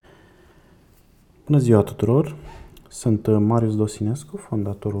Bună ziua tuturor! Sunt Marius Dosinescu,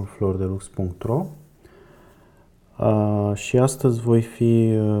 fondatorul flordelux.ro și astăzi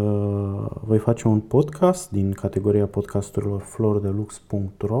voi face un podcast din categoria podcasturilor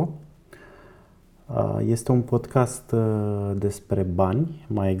flordelux.ro. Este un podcast despre bani,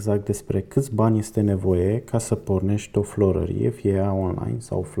 mai exact despre câți bani este nevoie ca să pornești o florărie, fie ea online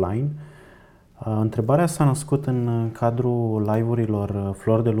sau offline. Întrebarea s-a născut în cadrul live-urilor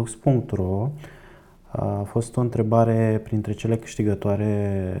flordelux.ro. A fost o întrebare printre cele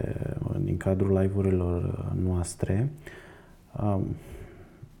câștigătoare din cadrul live-urilor noastre.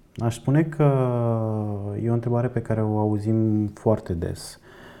 Aș spune că e o întrebare pe care o auzim foarte des,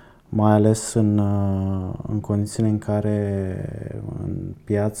 mai ales în condițiile în care în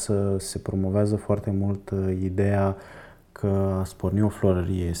piață se promovează foarte mult ideea că a porni o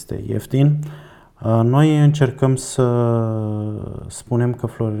florărie este ieftin. Noi încercăm să spunem că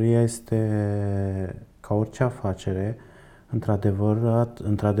florăria este ca orice afacere.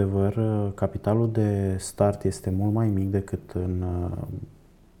 Într-adevăr, capitalul de start este mult mai mic decât în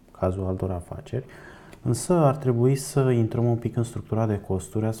cazul altor afaceri, însă ar trebui să intrăm un pic în structura de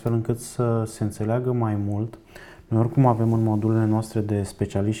costuri, astfel încât să se înțeleagă mai mult. Noi oricum avem în modulele noastre de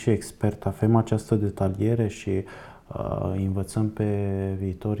specialiști și expert, avem această detaliere și învățăm pe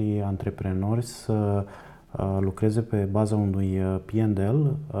viitorii antreprenori să lucreze pe baza unui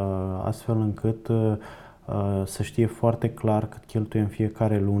P&L, astfel încât să știe foarte clar cât cheltuie în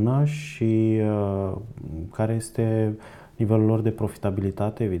fiecare lună și care este nivelul lor de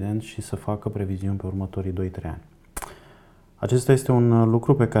profitabilitate, evident, și să facă previziuni pe următorii 2-3 ani. Acesta este un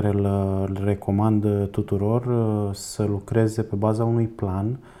lucru pe care îl recomand tuturor, să lucreze pe baza unui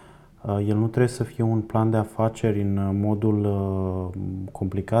plan. El nu trebuie să fie un plan de afaceri în modul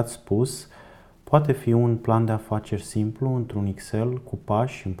complicat spus. Poate fi un plan de afaceri simplu, într-un Excel, cu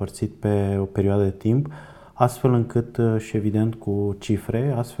pași, împărțit pe o perioadă de timp, astfel încât, și evident cu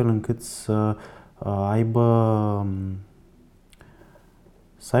cifre, astfel încât să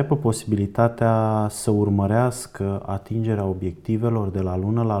aibă posibilitatea să urmărească atingerea obiectivelor de la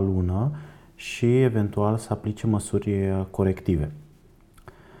lună la lună și eventual să aplice măsuri corective.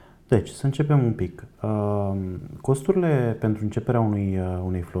 Deci, să începem un pic. Costurile pentru începerea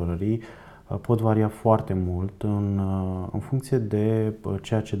unei florării pot varia foarte mult în funcție de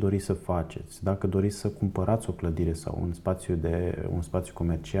ceea ce doriți să faceți. Dacă doriți să cumpărați o clădire sau un spațiu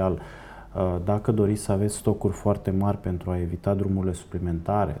comercial, dacă doriți să aveți stocuri foarte mari pentru a evita drumurile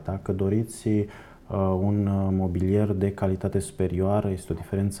suplimentare, dacă doriți un mobilier de calitate superioară, este o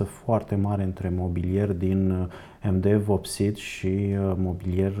diferență foarte mare între mobilier din MDF vopsit și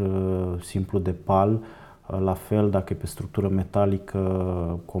mobilier simplu de pal. La fel, dacă e pe structură metalică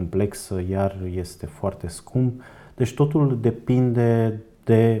complexă, iar este foarte scump. Deci totul depinde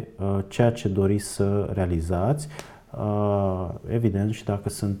de ceea ce doriți să realizați, evident, și dacă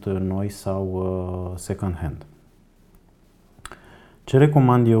sunt noi sau second hand. Ce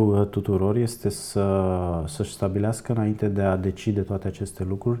recomand eu tuturor este să-și stabilească, înainte de a decide toate aceste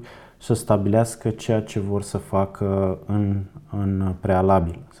lucruri, să stabilească ceea ce vor să facă în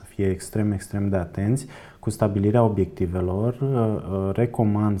prealabil, să fie extrem de atenți cu stabilirea obiectivelor.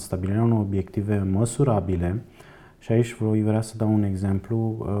 Recomand stabilirea unor obiective măsurabile și aici vrea să dau un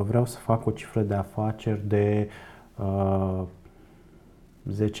exemplu. Vreau să fac o cifră de afaceri de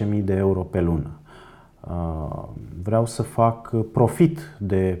 10.000 de euro pe lună. Vreau să fac profit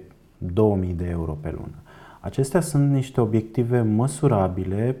de 2.000 de euro pe lună. Acestea sunt niște obiective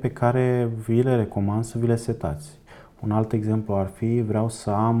măsurabile pe care vi le recomand să vi le setați. Un alt exemplu ar fi: vreau să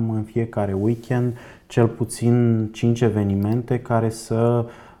am în fiecare weekend cel puțin 5 evenimente care să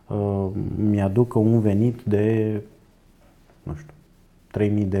mi-aducă un venit de,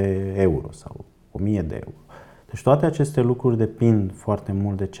 3.000 de euro sau 1.000 de euro. Deci toate aceste lucruri depind foarte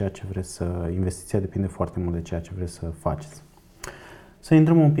mult de ceea ce vreți investiția depinde foarte mult de ceea ce vreți să faceți. Să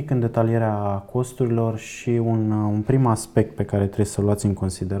intrăm un pic în detalierea costurilor și un prim aspect pe care trebuie să-l luați în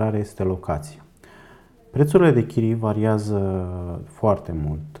considerare este locația. Prețurile de chirii variază foarte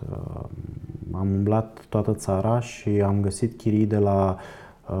mult. Am umblat toată țara și am găsit chirii de la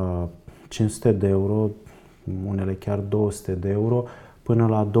 500 de euro, unele chiar 200 de euro, până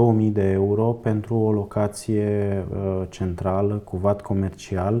la 2000 de euro pentru o locație centrală, cu vat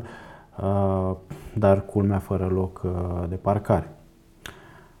comercial, dar culmea fără loc de parcare.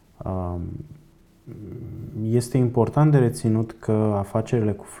 Este important de reținut că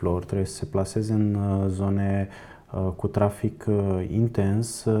afacerile cu flori trebuie să se plaseze în zone cu trafic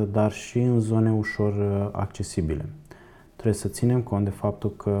intens, dar și în zone ușor accesibile. Trebuie să ținem cont de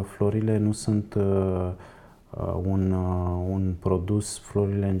faptul că florile nu sunt Un produs,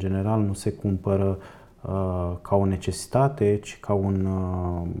 florile în general nu se cumpără ca o necesitate, ci ca un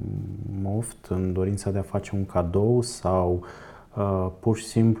moft în dorința de a face un cadou sau pur și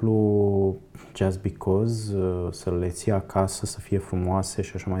simplu just because, să le ții acasă, să fie frumoase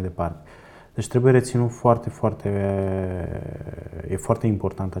și așa mai departe. Deci trebuie reținut e foarte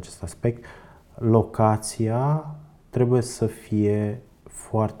important acest aspect. Locația trebuie să fie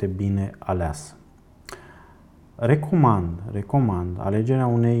foarte bine aleasă. Recomand alegerea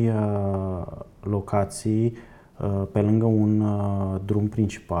unei locații pe lângă un drum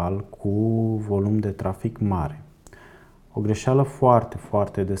principal cu volum de trafic mare. O greșeală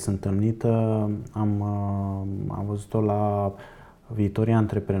foarte des întâlnită, am văzut-o la viitorii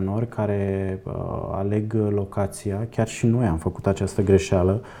antreprenori care aleg locația, chiar și noi am făcut această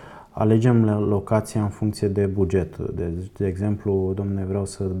greșeală, alegem locația în funcție de buget. De exemplu, dom'le, vreau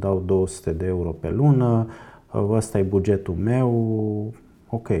să dau 200 de euro pe lună, ăsta e bugetul meu,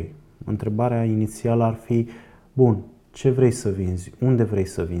 ok. Întrebarea inițială ar fi, bun, ce vrei să vinzi, unde vrei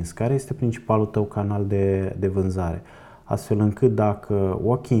să vinzi, care este principalul tău canal de vânzare, astfel încât dacă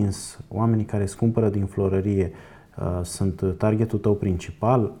walk-ins, oamenii care îți cumpără din florărie, sunt targetul tău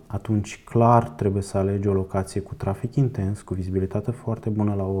principal, atunci clar trebuie să alegi o locație cu trafic intens, cu vizibilitate foarte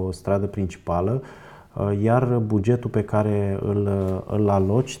bună la o stradă principală, iar bugetul pe care îl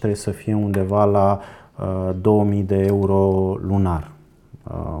aloci trebuie să fie undeva la 2000 de euro lunar,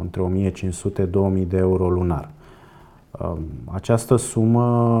 între 1500-2000 de euro lunar. Această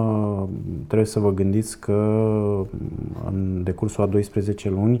sumă trebuie să vă gândiți că în decursul a 12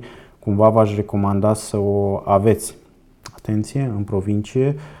 luni cumva v-aș recomanda să o aveți. Atenție, în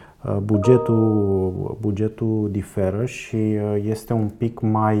provincie bugetul diferă și este un pic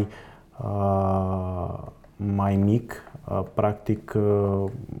mai mic. Practic,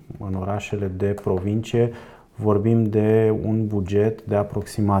 în orașele de provincie vorbim de un buget de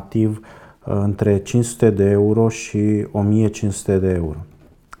aproximativ între 500 de euro și 1500 de euro.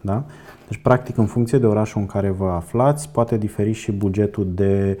 Da? Deci, practic, în funcție de orașul în care vă aflați, poate diferi și bugetul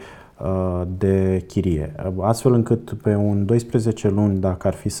de chirie. Astfel încât pe un 12 luni, dacă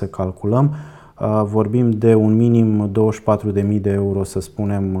ar fi să calculăm, vorbim de un minim 24.000 de euro, să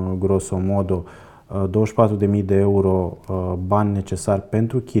spunem grosomodo, 24.000 de euro bani necesari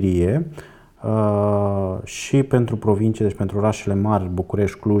pentru chirie și pentru provincie, deci pentru orașele mari,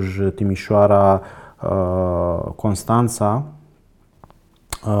 București, Cluj, Timișoara, Constanța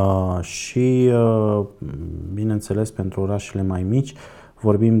și, bineînțeles, pentru orașele mai mici,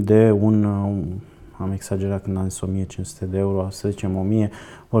 vorbim de am exagerat când am zis 1500 de euro, să zicem 1000,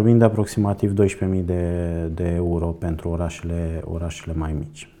 vorbim de aproximativ 12.000 de euro pentru orașele mai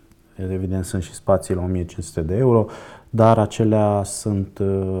mici. Evident, sunt și spații la 1500 de euro, dar acelea sunt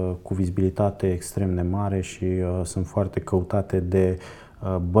cu vizibilitate extrem de mare și sunt foarte căutate de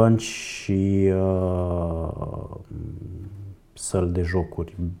bănci și săli de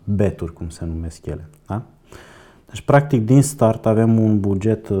jocuri, beturi, cum se numesc ele. Da? Deci, practic, din start avem un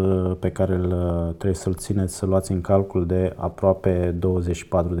buget pe care trebuie să-l țineți, să luați în calcul de aproape 24.000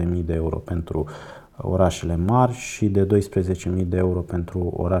 de euro pentru orașele mari și de 12.000 de euro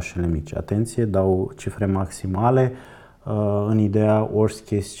pentru orașele mici. Atenție, dau cifre maximale. În ideea worst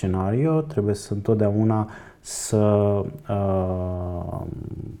case scenario trebuie să întotdeauna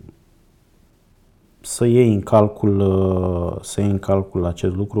să iei în calcul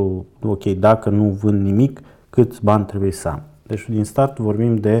acest lucru. Ok, dacă nu vând nimic, câți bani trebuie să am. Deci din start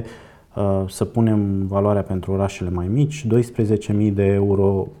vorbim de, să punem valoarea pentru orașele mai mici, 12.000 de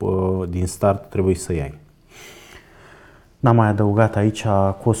euro din start trebuie să iei. N-am mai adăugat aici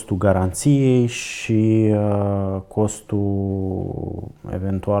costul garanției și costul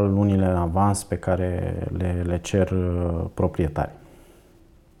eventual lunile în avans pe care le cer proprietarii.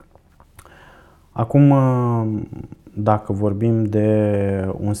 Acum, dacă vorbim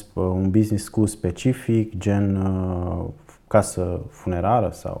de un business school specific, gen casă funerară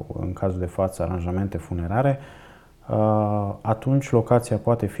sau, în cazul de față, aranjamente funerare, atunci locația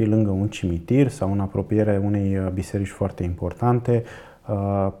poate fi lângă un cimitir sau în apropierea unei biserici foarte importante,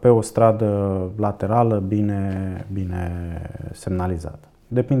 pe o stradă laterală bine semnalizată.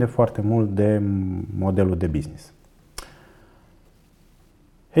 Depinde foarte mult de modelul de business.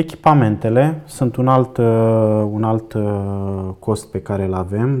 Echipamentele sunt un alt cost pe care îl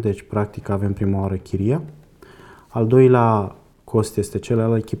avem, deci practic avem prima oară chiria. Al doilea cost este cel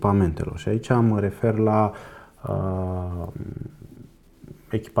al echipamentelor și aici mă refer la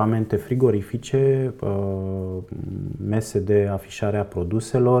echipamente frigorifice, mese de afișare a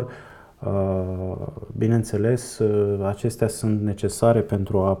produselor, Bineînțeles, acestea sunt necesare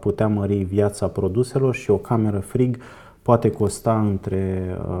pentru a putea mări viața produselor și o cameră frig poate costa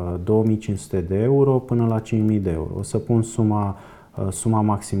între 2500 de euro până la 5000 de euro. O să pun suma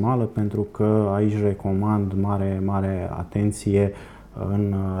maximală pentru că aici recomand mare atenție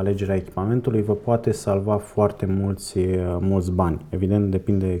în alegerea echipamentului. Vă poate salva foarte mulți bani. Evident,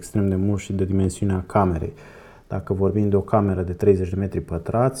 depinde extrem de mult și de dimensiunea camerei. Dacă vorbim de o cameră de 30 de metri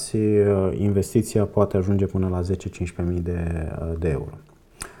pătrați, investiția poate ajunge până la 10-15.000 de euro.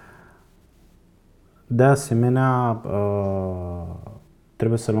 De asemenea,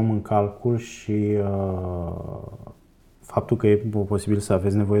 trebuie să luăm în calcul și faptul că e posibil să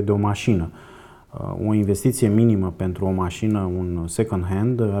aveți nevoie de o mașină. O investiție minimă pentru o mașină, un second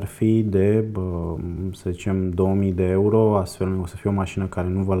hand, ar fi de, să zicem, 2000 de euro, astfel o să fie o mașină care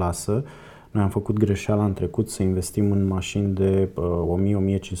nu vă lasă. Noi am făcut greșeala în trecut să investim în mașini de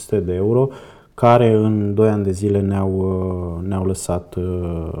 1000-1500 de euro, care în 2 ani de zile ne-au lăsat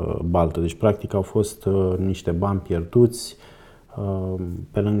baltă. Deci, practic, au fost niște bani pierduți,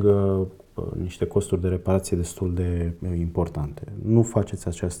 pe lângă niște costuri de reparație destul de importante. Nu faceți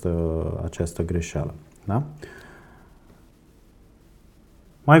această greșeală. Da?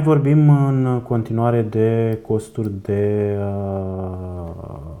 Mai vorbim în continuare de costuri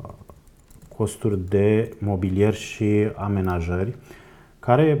de mobilier și amenajări,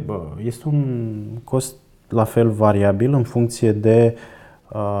 care este un cost la fel variabil în funcție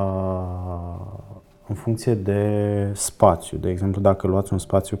de spațiu. De exemplu, dacă luați un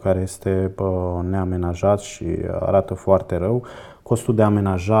spațiu care este neamenajat și arată foarte rău, costul de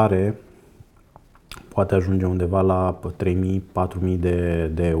amenajare poate ajunge undeva la 3.000-4.000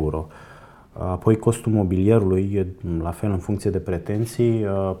 de euro. Apoi costul mobilierului, la fel în funcție de pretenții,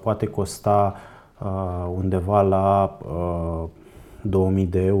 poate costa undeva la 2.000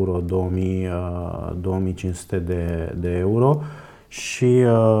 de euro, 2.500 de euro și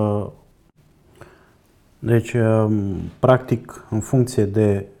deci, practic, în funcție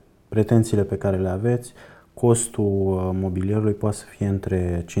de pretențiile pe care le aveți, costul mobilierului poate să fie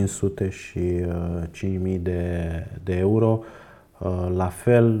între 500 și 5.000 de euro. La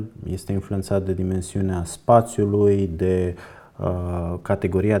fel, este influențat de dimensiunea spațiului, de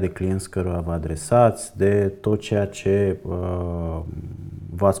categoria de clienți cărora vă adresați, de tot ceea ce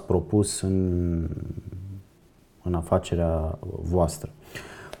v-ați propus în afacerea voastră.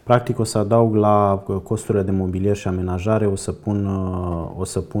 Practic o să adaug la costurile de mobilier și amenajare, o să pun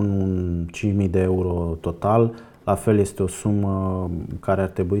un 5.000 de euro total. La fel este o sumă care ar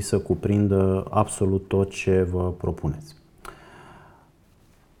trebui să cuprindă absolut tot ce vă propuneți.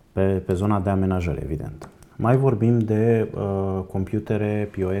 Pe zona de amenajare, evident. Mai vorbim de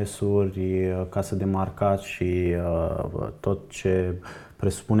computere, POS-uri, casă de marcat și tot ce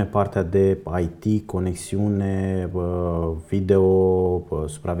presupune partea de IT, conexiune, video,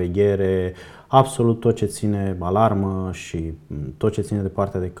 supraveghere, absolut tot ce ține alarmă și tot ce ține de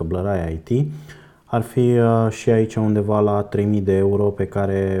partea de căblăraie IT. Ar fi și aici undeva la 3.000 de euro, pe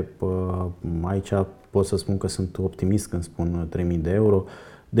care aici pot să spun că sunt optimist când spun 3.000 de euro.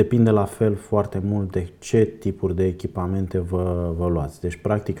 Depinde la fel foarte mult de ce tipuri de echipamente vă luați. Deci,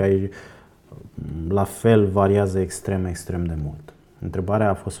 practic, aici la fel variază extrem de mult. Întrebarea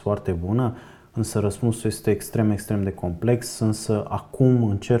a fost foarte bună, însă răspunsul este extrem de complex, însă acum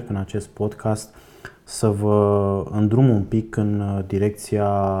încerc în acest podcast să vă îndrum un pic în direcția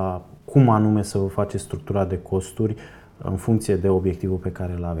cum anume să vă faceți structura de costuri în funcție de obiectivul pe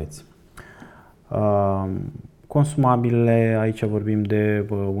care îl aveți. Consumabile, aici vorbim de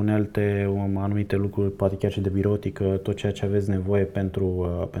unelte, anumite lucruri, poate chiar și de birotică, tot ceea ce aveți nevoie pentru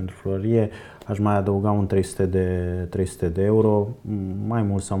florărie. Aș mai adăuga un 300 de euro, mai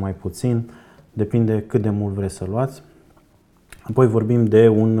mult sau mai puțin, depinde cât de mult vreți să luați. Apoi vorbim de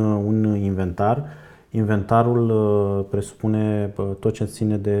un inventar. Inventarul presupune tot ce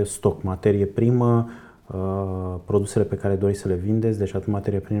ține de stoc, materie primă, produsele pe care doriți să le vindeți, deci atât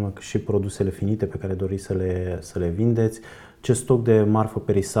materie primă cât și produsele finite pe care doriți să le vindeți, ce stoc de marfă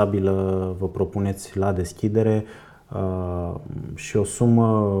perisabilă vă propuneți la deschidere și o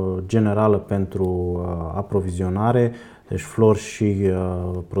sumă generală pentru aprovizionare, deci flori și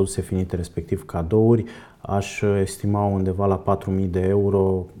produse finite, respectiv cadouri. Aș estima undeva la 4.000 de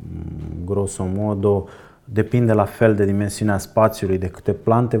euro, grosomodo. Depinde la fel de dimensiunea spațiului, de câte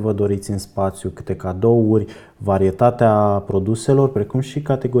plante vă doriți în spațiu, câte cadouri, varietatea produselor, precum și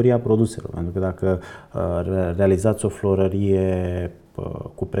categoria produselor. Pentru că dacă realizați o florărie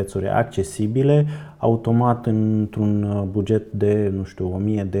cu prețuri accesibile, automat într-un buget de, nu știu,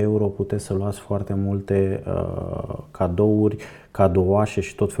 1000 de euro puteți să luați foarte multe cadouri, cadouașe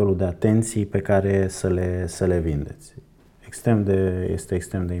și tot felul de atenții pe care să le vindeți. Este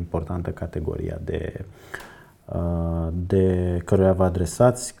extrem de importantă categoria de căruia vă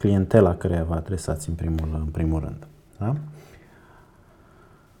adresați, clientela căruia vă adresați în primul rând. Da?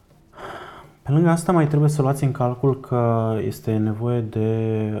 Pe lângă asta mai trebuie să luați în calcul că este nevoie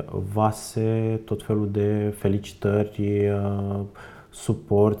de vase, tot felul de felicitări,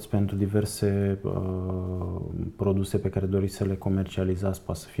 suporți pentru diverse produse pe care doriți să le comercializați,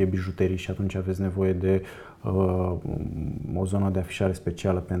 poate să fie bijuterii și atunci aveți nevoie de o zonă de afișare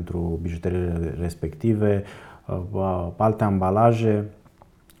specială pentru bijuteriile respective, alte ambalaje.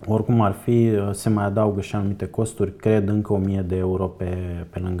 Oricum ar fi, se mai adaugă și anumite costuri, cred încă 1000 de euro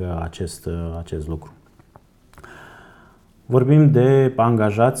pe lângă acest lucru. Vorbim de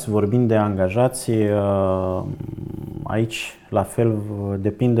angajați, aici la fel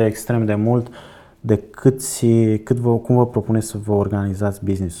depinde extrem de mult de cum vă propuneți să vă organizați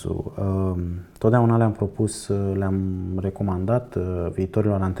business-ul. Totdeauna le-am recomandat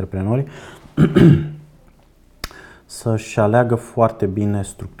viitorilor antreprenori să-și aleagă foarte bine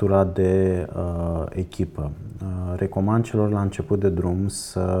structura de echipă. Recomand celor la început de drum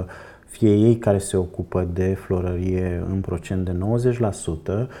să fie ei care se ocupă de florărie în procent de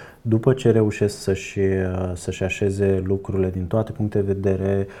 90%, după ce reușesc să-și așeze lucrurile din toate puncte de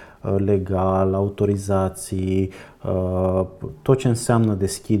vedere, legal, autorizații, tot ce înseamnă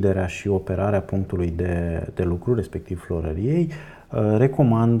deschiderea și operarea punctului de lucru, respectiv florăriei.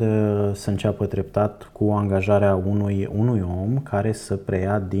 Recomand să înceapă treptat cu angajarea unui om care să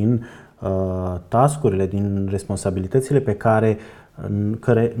preia din task-urile, din responsabilitățile pe care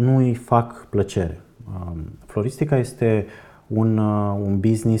nu îi fac plăcere. Floristica este un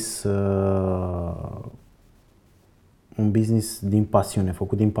business din pasiune,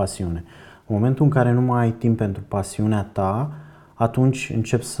 făcut din pasiune. În momentul în care nu mai ai timp pentru pasiunea ta, atunci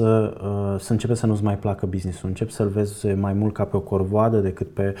începe să nu-ți mai placă business-ul, începi să-l vezi mai mult ca pe o corvoadă decât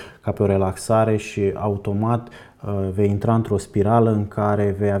ca pe o relaxare și automat vei intra într-o spirală în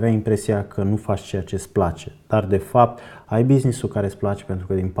care vei avea impresia că nu faci ceea ce îți place. Dar de fapt ai business-ul care îți place pentru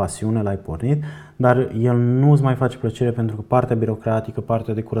că din pasiune l-ai pornit, dar el nu îți mai face plăcere pentru că partea birocratică,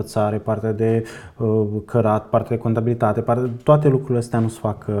 partea de curățare, partea de cărat, partea de contabilitate, toate lucrurile astea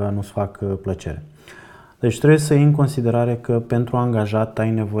nu-ți fac plăcere. Deci trebuie să iei în considerare că pentru angajat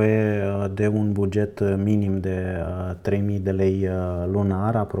ai nevoie de un buget minim de 3000 de lei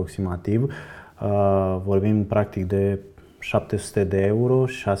lunar aproximativ. Vorbim practic de 700 de euro,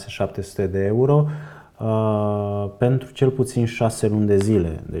 6-700 de euro pentru cel puțin 6 luni de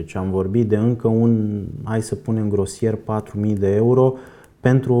zile. Deci am vorbit de încă hai să punem grosier, 4000 de euro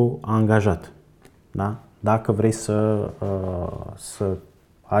pentru angajat. Da? Dacă vrei să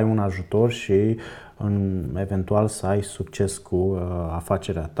ai un ajutor și eventual să ai succes cu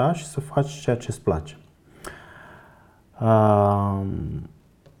afacerea ta și să faci ceea ce îți place.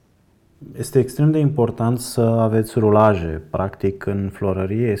 Este extrem de important să aveți rulaje. Practic, în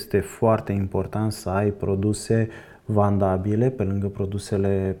florărie este foarte important să ai produse vandabile, pe lângă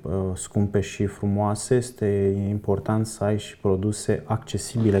produsele scumpe și frumoase, este important să ai și produse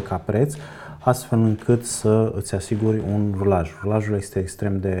accesibile ca preț, astfel încât să îți asiguri un rulaj. Rulajul este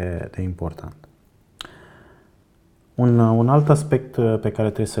extrem de important. Un alt aspect pe care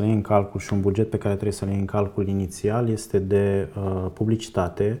trebuie să-l iei în calcul și un buget pe care trebuie să-l iei în calcul inițial este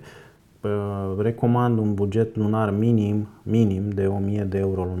publicitate. Recomand un buget lunar minim de 1000 de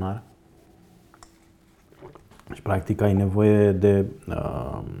euro lunar. Și practic ai nevoie de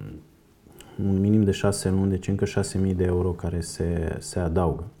un minim de 6 luni, deci încă 6000 de euro care se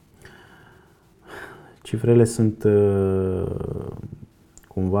adaugă. Cifrele sunt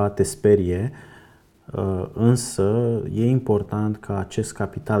cumva te sperie, însă e important ca acest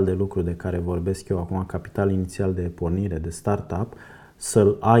capital de lucru de care vorbesc eu acum, capital inițial de pornire, de startup,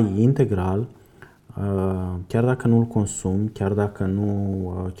 să-l ai integral, chiar dacă nu-l consumi, chiar dacă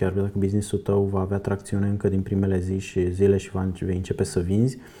business-ul tău va avea tracțiune încă din primele zile și vei începe să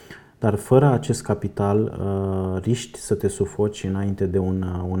vinzi, dar fără acest capital riști să te sufoci înainte de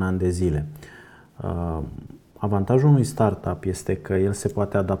un an de zile. Avantajul unui startup este că el se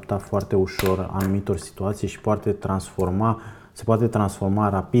poate adapta foarte ușor anumitor situații și se poate transforma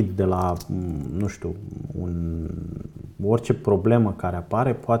rapid de la, nu știu, orice problemă care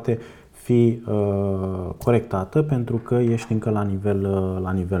apare poate fi corectată pentru că ești încă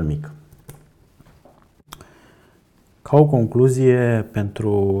la nivel mic. Ca o concluzie,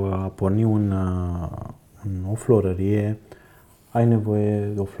 pentru a porni o florărie, ai nevoie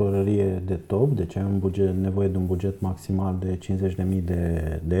de o florărie de top, deci ai nevoie de un buget maximal de 50.000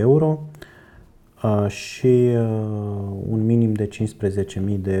 de euro și un minim de 15.000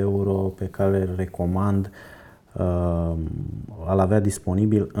 de euro pe care îl recomand al avea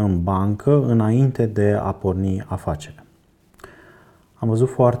disponibil în bancă înainte de a porni afacerea. Am văzut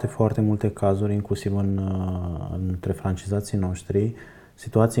foarte multe cazuri, inclusiv între francizații noștri,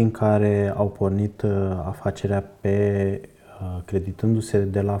 situații în care au pornit afacerea creditându-se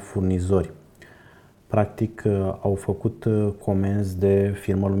de la furnizori. Practic au făcut comenzi de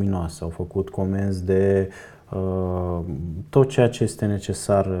firmă luminoasă, au făcut comenzi de tot ceea ce este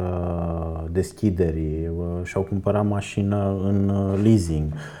necesar deschiderii, și-au cumpărat mașină în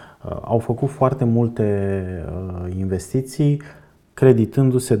leasing, au făcut foarte multe investiții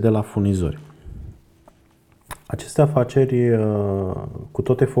creditându-se de la furnizori. Aceste afaceri, cu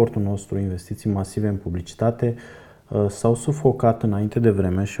tot efortul nostru, investiții masive în publicitate, s-au sufocat înainte de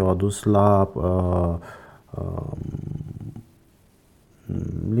vreme și au adus la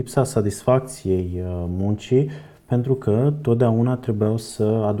lipsa satisfacției muncii, pentru că totdeauna trebuiau să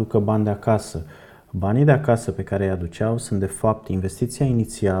aducă bani de acasă. Banii de acasă pe care îi aduceau sunt de fapt investiția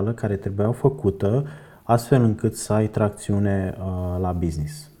inițială care trebuiau făcută astfel încât să ai tracțiune la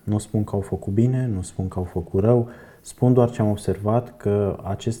business. Nu spun că au făcut bine, nu spun că au făcut rău, spun doar ce am observat, că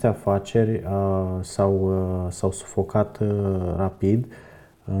aceste afaceri s-au sufocat rapid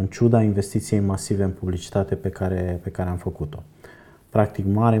în ciuda investiției masive în publicitate pe care am făcut-o. Practic,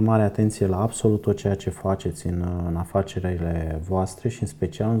 mare atenție la absolut tot ceea ce faceți în afacerile voastre și în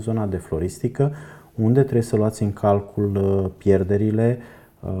special în zona de floristică, unde trebuie să luați în calcul pierderile.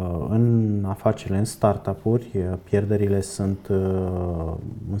 În afacerile, în startup-uri, pierderile sunt,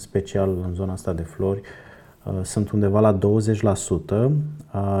 în special în zona asta de flori, sunt undeva la 20%,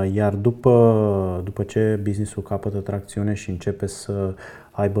 iar după ce business-ul capătă tracțiune și începe să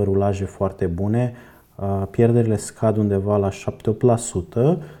aibă rulaje foarte bune, pierderile scad undeva la 7-8%,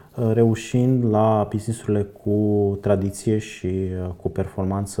 reușind la business-urile cu tradiție și cu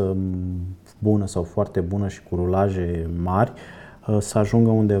performanță bună sau foarte bună și cu rulaje mari să ajungă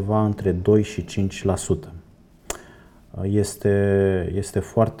undeva între 2 și 5%. Este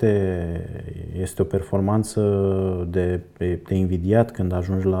o performanță de invidiat când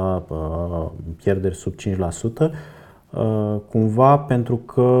ajungi la pierderi sub 5%, cumva pentru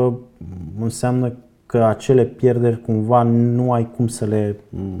că înseamnă că acele pierderi cumva nu ai cum să le...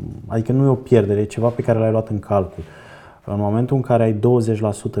 Adică nu e o pierdere, e ceva pe care l-ai luat în calcul. În momentul în care ai 20%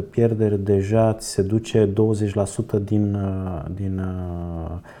 pierderi, deja ți se duce 20% din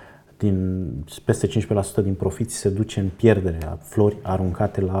peste 15% din profit se duce în pierdere, flori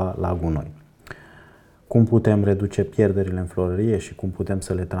aruncate la gunoi. Cum putem reduce pierderile în florărie și cum putem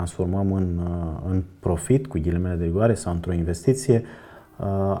să le transformăm în profit, cu ghilimele de rigoare, sau într-o investiție?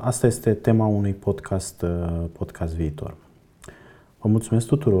 Asta este tema unui podcast viitor. Vă mulțumesc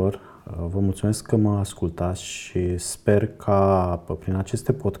tuturor, vă mulțumesc că mă ascultați și sper ca prin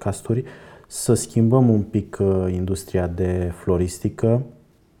aceste podcasturi să schimbăm un pic industria de floristică,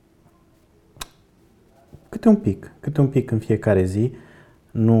 câte un pic în fiecare zi.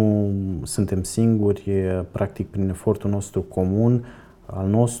 Nu suntem singuri, practic prin efortul nostru comun, al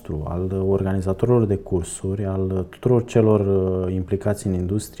nostru, al organizatorilor de cursuri, al tuturor celor implicați în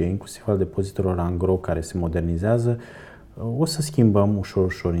industrie, inclusiv al depozitelor angro care se modernizează, o să schimbăm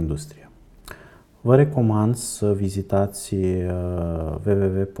ușor industria. Vă recomand să vizitați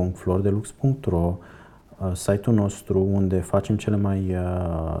www.flordelux.ro, site-ul nostru unde facem cele mai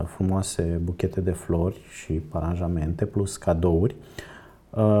frumoase buchete de flori și aranjamente plus cadouri.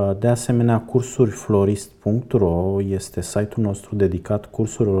 De asemenea, cursuriflorist.ro este site-ul nostru dedicat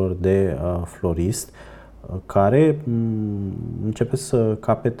cursurilor de florist, care începe să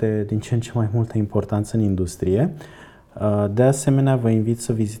capete din ce în ce mai multă importanță în industrie. De asemenea, vă invit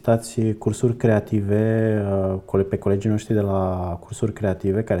să vizitați cursuri creative pe colegii noștri de la Cursuri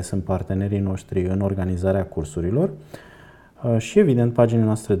Creative, care sunt partenerii noștri în organizarea cursurilor. Și evident paginile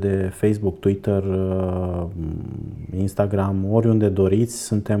noastre de Facebook, Twitter, Instagram, oriunde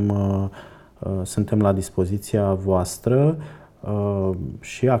doriți, suntem la dispoziția voastră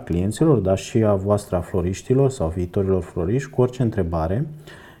și a clienților, dar și a voastră, a floriștilor sau viitorilor floriști, cu orice întrebare.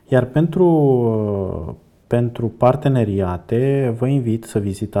 Iar pentru parteneriate, vă invit să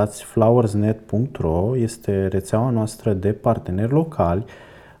vizitați flowersnet.ro, este rețeaua noastră de parteneri locali.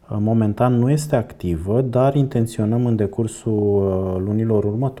 Momentan nu este activă, dar intenționăm în decursul lunilor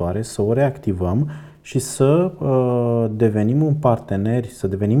următoare să o reactivăm și să devenim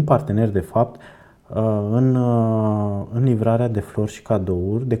parteneri de fapt în livrarea de flori și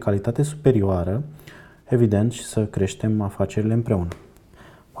cadouri de calitate superioară, evident, și să creștem afacerile împreună.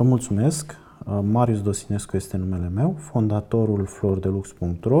 Vă mulțumesc! Marius Dosinescu este numele meu, fondatorul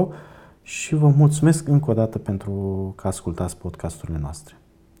flordelux.ro, și vă mulțumesc încă o dată pentru că ascultați podcasturile noastre.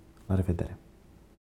 La revedere!